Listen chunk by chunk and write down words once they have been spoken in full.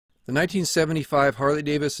The 1975 Harley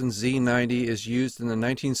Davidson Z90 is used in the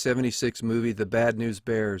 1976 movie The Bad News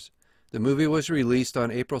Bears. The movie was released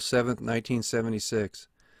on April 7, 1976.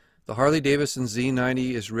 The Harley Davidson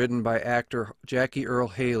Z90 is ridden by actor Jackie Earle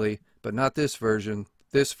Haley, but not this version,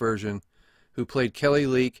 who played Kelly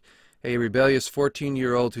Leak, a rebellious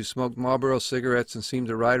 14-year-old who smoked Marlboro cigarettes and seemed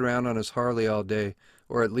to ride around on his Harley all day,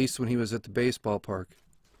 or at least when he was at the baseball park.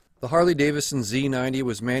 The Harley Davidson Z90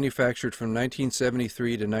 was manufactured from 1973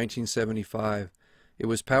 to 1975. It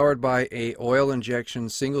was powered by a oil injection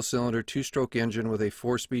single-cylinder two-stroke engine with a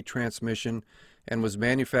 4-speed transmission and was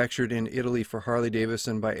manufactured in Italy for Harley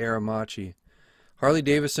Davidson by Aermacchi. Harley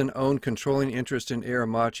Davidson owned controlling interest in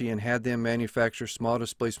Aermacchi and had them manufacture small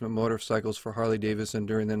displacement motorcycles for Harley Davidson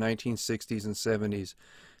during the 1960s and 70s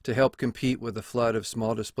to help compete with the flood of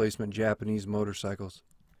small displacement Japanese motorcycles.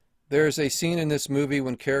 There is a scene in this movie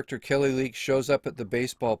when character Kelly Leak shows up at the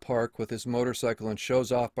baseball park with his motorcycle and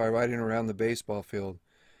shows off by riding around the baseball field.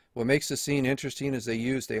 What makes the scene interesting is they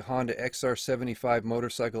used a Honda XR75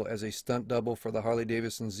 motorcycle as a stunt double for the Harley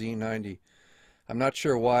Davidson Z90. I'm not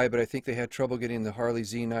sure why, but I think they had trouble getting the Harley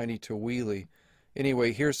Z90 to wheelie.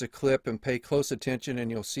 Anyway, here's a clip, and pay close attention and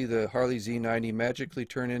you'll see the Harley Z90 magically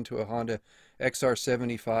turn into a Honda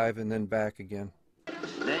XR75 and then back again.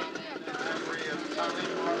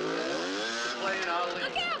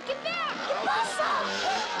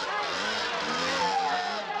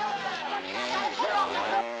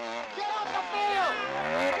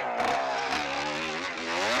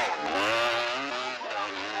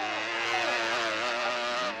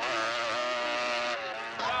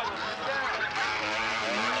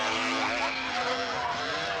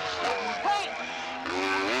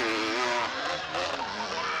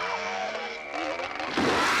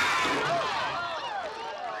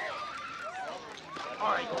 All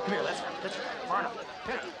right, come here, let's far enough.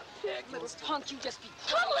 Little punk, you just be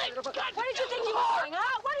public! What did you think you were doing,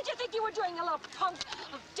 huh? What did you think you were doing, you little punk?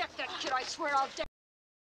 I'll deck that kid, I swear I'll deck